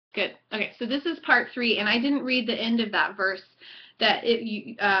Good. Okay, so this is part 3, and I didn't read the end of that verse. That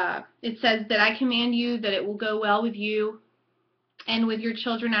it says that I command you that it will go well with you and with your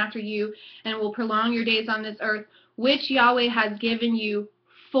children after you, and will prolong your days on this earth, which Yahweh has given you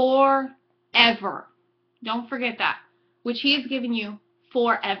forever. Don't forget that. Which He has given you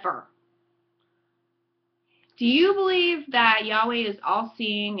forever. Do you believe that Yahweh is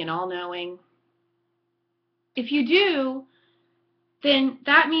all-seeing and all-knowing? If you do, then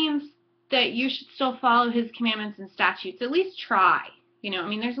that means that you should still follow His commandments and statutes. At least try. I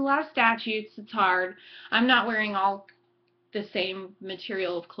mean, there's a lot of statutes. It's hard. I'm not wearing all the same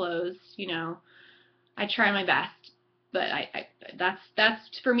material of clothes, I try my best, but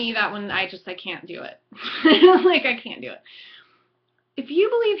that's for me, that one, I can't do it. Like, I can't do it. If you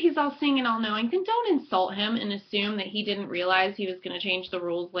believe He's all seeing and all knowing, then don't insult Him and assume that He didn't realize He was going to change the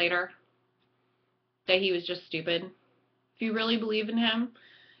rules later, that He was just stupid. If you really believe in Him,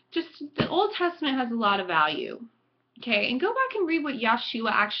 the Old Testament has a lot of value. Okay, and go back and read what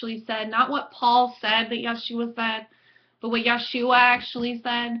Yeshua actually said, not what Paul said that Yeshua said, but what Yeshua actually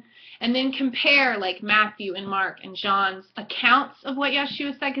said, and then compare like Matthew and Mark and John's accounts of what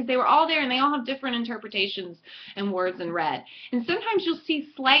Yeshua said, because they were all there and they all have different interpretations and words in red. And sometimes you'll see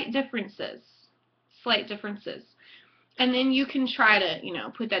slight differences. And then you can try to,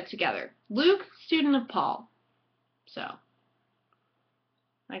 put that together. Luke, student of Paul. So,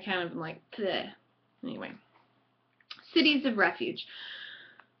 I kind of am like, bleh. Anyway. Cities of refuge.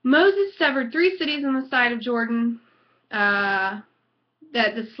 Moses severed 3 cities on the side of Jordan,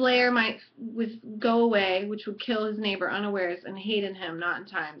 that the slayer might go away, which would kill his neighbor unawares, and hated him not in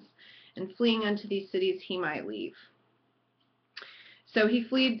times, and fleeing unto these cities he might leave. So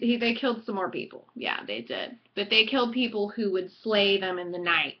they killed some more people. Yeah, they did. But they killed people who would slay them in the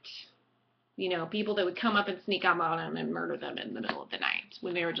night. People that would come up and sneak up on them and murder them in the middle of the night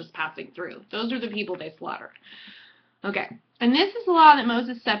when they were just passing through. Those are the people they slaughtered. Okay, and this is the law that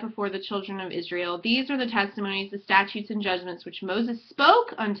Moses set before the children of Israel. These are the testimonies, the statutes, and judgments which Moses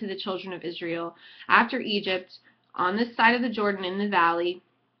spoke unto the children of Israel after Egypt, on this side of the Jordan in the valley,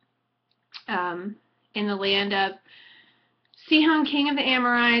 in the land of Sihon, king of the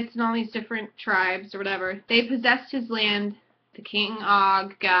Amorites, and all these different tribes or whatever. They possessed his land, the King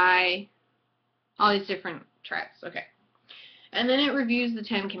Og guy, all these different tribes. Okay, and then it reviews the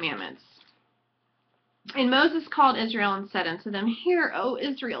 10 Commandments. And Moses called Israel and said unto them, Hear, O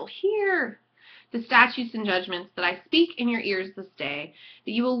Israel, hear the statutes and judgments that I speak in your ears this day,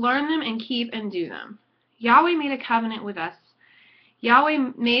 that you will learn them and keep and do them. Yahweh made a covenant with us.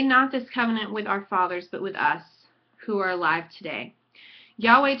 Yahweh made not this covenant with our fathers, but with us, who are alive today.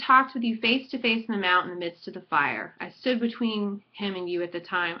 Yahweh talked with you face to face in the mount in the midst of the fire. I stood between him and you at the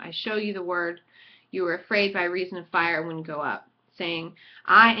time. I show you the word. You were afraid by reason of fire and wouldn't go up, saying,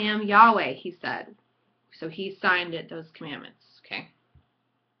 I am Yahweh, he said. So he signed it, those commandments, okay?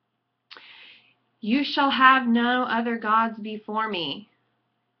 You shall have no other gods before me.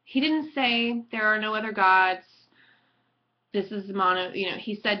 He didn't say there are no other gods. This is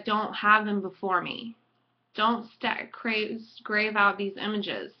he said don't have them before me. Don't grave out these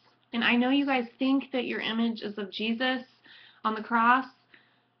images. And I know you guys think that your image is of Jesus on the cross,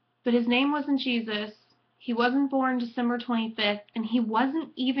 but his name wasn't Jesus. He wasn't born December 25th, and he wasn't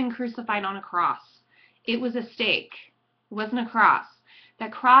even crucified on a cross. It was a stake. It wasn't a cross.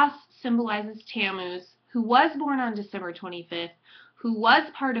 That cross symbolizes Tammuz, who was born on December 25th, who was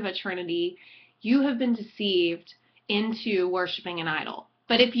part of a trinity. You have been deceived into worshiping an idol.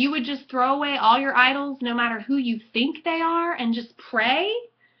 But if you would just throw away all your idols, no matter who you think they are, and just pray,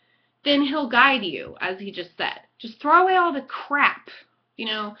 then he'll guide you, as he just said. Just throw away all the crap,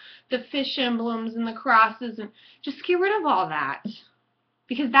 the fish emblems and the crosses, and just get rid of all that.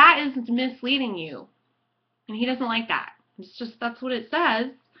 Because that is misleading you. And he doesn't like that. It's just, that's what it says.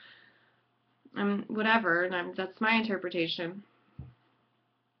 Whatever, and that's my interpretation.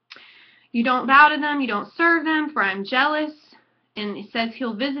 You don't bow to them, you don't serve them, for I'm jealous. And it says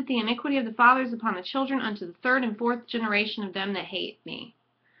he'll visit the iniquity of the fathers upon the children unto the 3rd and 4th generation of them that hate me.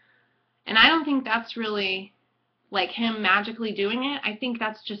 And I don't think that's really like him magically doing it. I think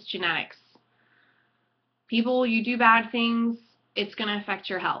that's just genetics. People, you do bad things, it's going to affect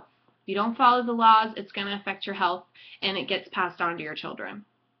your health. If you don't follow the laws, it's going to affect your health, and it gets passed on to your children.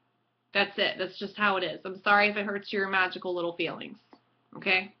 That's it. That's just how it is. I'm sorry if it hurts your magical little feelings.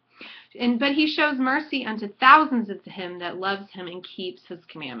 Okay? But he shows mercy unto thousands of him that loves him and keeps his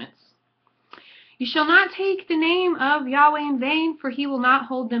commandments. You shall not take the name of Yahweh in vain, for he will not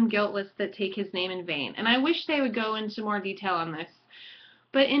hold them guiltless that take his name in vain. And I wish they would go into more detail on this.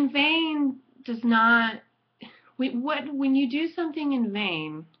 But in vain does not... When you do something in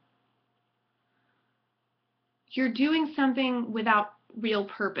vain, you're doing something without real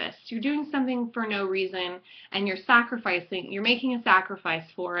purpose. You're doing something for no reason, and you're sacrificing. You're making a sacrifice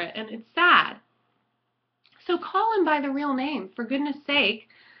for it, and it's sad. So call him by the real name. For goodness sake,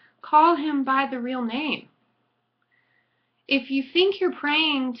 call him by the real name. If you think you're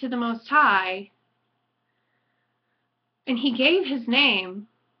praying to the Most High, and he gave his name,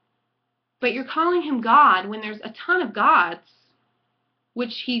 but you're calling him God when there's a ton of gods,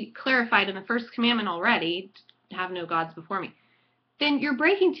 which he clarified in the first commandment already, have no gods before me, then you're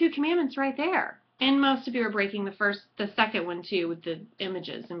breaking 2 commandments right there. And most of you are breaking the second one too, with the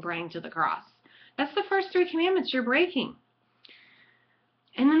images and praying to the cross. That's the first 3 commandments you're breaking.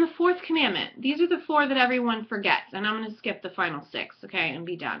 And then the 4th commandment. These are the 4 that everyone forgets, and I'm going to skip the final 6, okay, and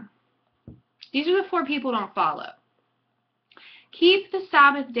be done. These are the 4 people don't follow. Keep the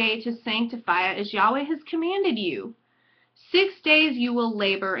Sabbath day to sanctify it as Yahweh has commanded you. 6 days you will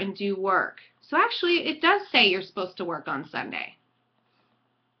labor and do work. So actually, it does say you're supposed to work on Sunday.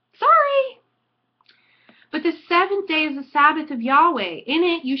 Sorry. But the 7th day is the Sabbath of Yahweh. In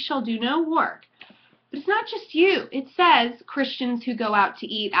it you shall do no work. But it's not just you. It says Christians who go out to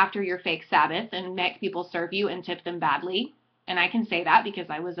eat after your fake Sabbath and make people serve you and tip them badly. And I can say that because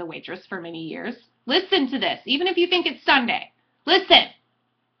I was a waitress for many years. Listen to this, even if you think it's Sunday. Listen.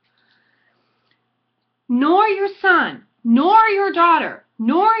 Nor your son, nor your daughter,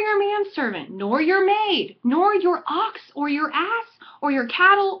 nor your manservant, nor your maid, nor your ox or your ass or your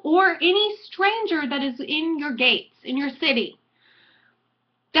cattle or any stranger that is in your gates, in your city,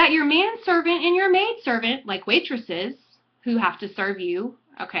 that your manservant and your maidservant, like waitresses who have to serve you,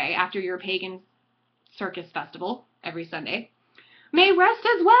 okay, after your pagan circus festival every Sunday, may rest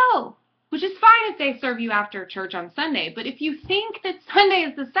as well, which is fine if they serve you after church on Sunday. But if you think that Sunday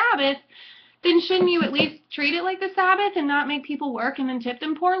is the Sabbath, then shouldn't you at least treat it like the Sabbath and not make people work and then tip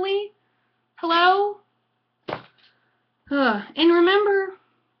them poorly? Hello? And remember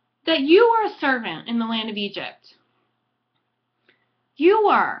that you are a servant in the land of Egypt. You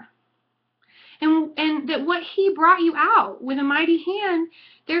are. And that what he brought you out with a mighty hand,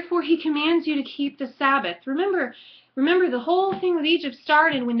 therefore he commands you to keep the Sabbath. Remember, the whole thing with Egypt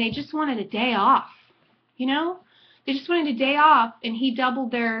started when they just wanted a day off. You know? They just wanted a day off, and he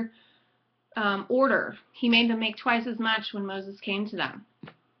doubled their order. He made them make twice as much when Moses came to them.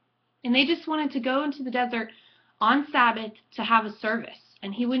 And they just wanted to go into the desert on Sabbath to have a service.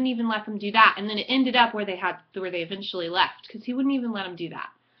 And he wouldn't even let them do that. And then it ended up where they eventually left, because he wouldn't even let them do that.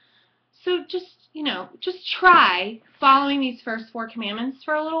 So just try following these first 4 commandments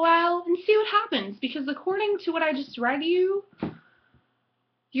for a little while and see what happens. Because according to what I just read to you,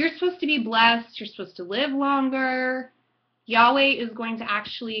 you're supposed to be blessed. You're supposed to live longer. Yahweh is going to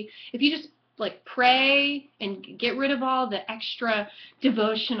actually, if you just like pray and get rid of all the extra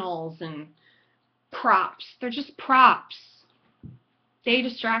devotionals and props. They're just props. They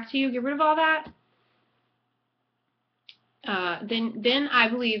distract you. Get rid of all that. Then I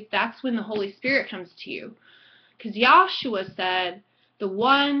believe that's when the Holy Spirit comes to you. Because Yahshua said the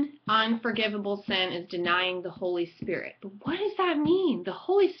one unforgivable sin is denying the Holy Spirit. But what does that mean? The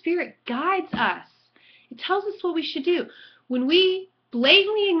Holy Spirit guides us. It tells us what we should do. When we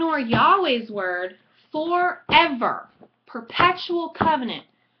blatantly ignore Yahweh's word forever, perpetual covenant,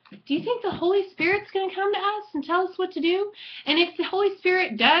 do you think the Holy Spirit's going to come to us and tell us what to do? And if the Holy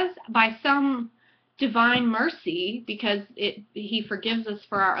Spirit does, by some divine mercy, because he forgives us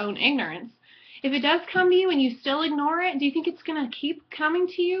for our own ignorance, if it does come to you and you still ignore it, do you think it's going to keep coming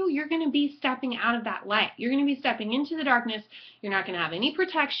to you? You're going to be stepping out of that light. You're going to be stepping into the darkness. You're not going to have any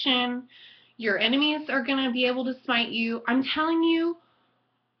protection. Your enemies are going to be able to smite you. I'm telling you,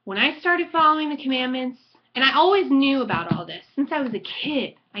 when I started following the commandments, and I always knew about all this. Since I was a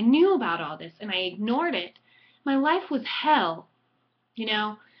kid, I knew about all this, and I ignored it. My life was hell, you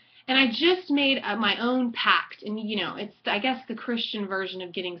know. And I just made my own pact. And, you know, it's, I guess, the Christian version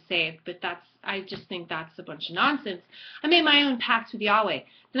of getting saved. But I just think that's a bunch of nonsense. I made my own pact with Yahweh.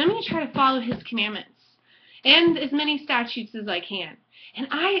 Then I'm going to try to follow his commandments. And as many statutes as I can. And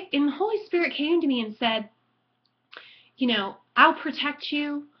the Holy Spirit came to me and said, you know, I'll protect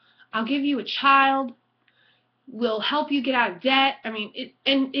you. I'll give you a child. We'll help you get out of debt. I mean,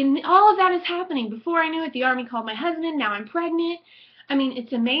 and all of that is happening. Before I knew it, the Army called my husband. Now I'm pregnant. I mean,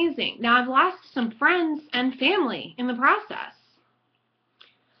 it's amazing. Now I've lost some friends and family in the process.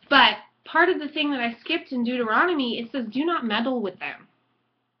 But part of the thing that I skipped in Deuteronomy, it says, do not meddle with them.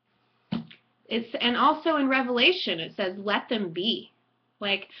 And also in Revelation, it says, let them be.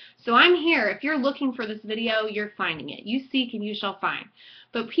 Like, so I'm here. If you're looking for this video, you're finding it. You seek and you shall find.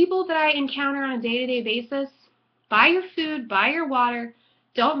 But people that I encounter on a day-to-day basis, buy your food, buy your water,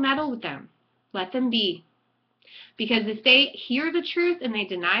 don't meddle with them. Let them be. Because if they hear the truth and they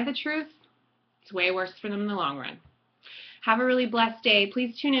deny the truth, it's way worse for them in the long run. Have a really blessed day.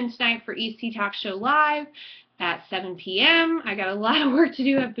 Please tune in tonight for EC Talk Show Live at 7 p.m. I got a lot of work to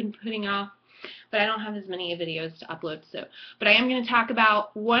do. I've been putting off, but I don't have as many videos to upload. But I am going to talk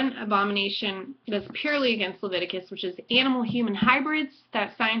about one abomination that's purely against Leviticus, which is animal-human hybrids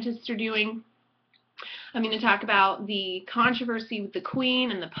that scientists are doing. I'm going to talk about the controversy with the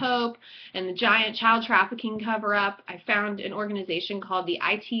Queen and the Pope and the giant child trafficking cover-up. I found an organization called the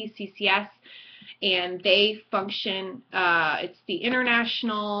ITCCS, and they function, it's the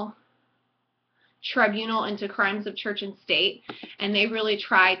International Tribunal into Crimes of Church and State, and they really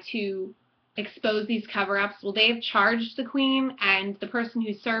try to expose these cover-ups. Well, they've charged the Queen, and the person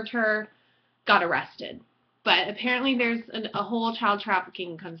who served her got arrested. But apparently there's a whole child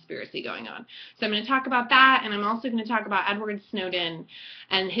trafficking conspiracy going on. So I'm going to talk about that, and I'm also going to talk about Edward Snowden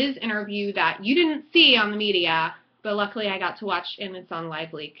and his interview that you didn't see on the media, but luckily I got to watch, and it's on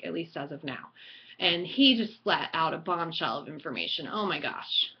LiveLeak, at least as of now. And he just let out a bombshell of information. Oh my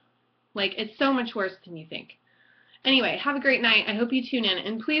gosh. Like, it's so much worse than you think. Anyway, have a great night. I hope you tune in.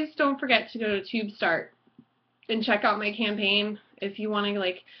 And please don't forget to go to TubeStart and check out my campaign if you want to,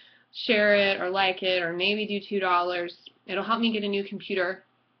 like, share it or like it or maybe do $2. It'll help me get a new computer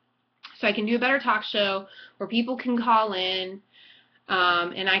so I can do a better talk show where people can call in.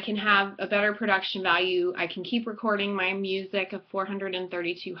 And I can have a better production value. I can keep recording my music of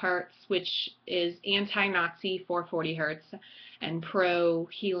 432 hertz, which is anti-Nazi 440 hertz and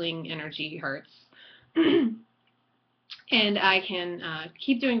pro-healing energy hertz. And I can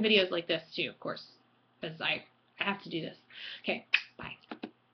keep doing videos like this too, of course, because I have to do this. Okay, bye.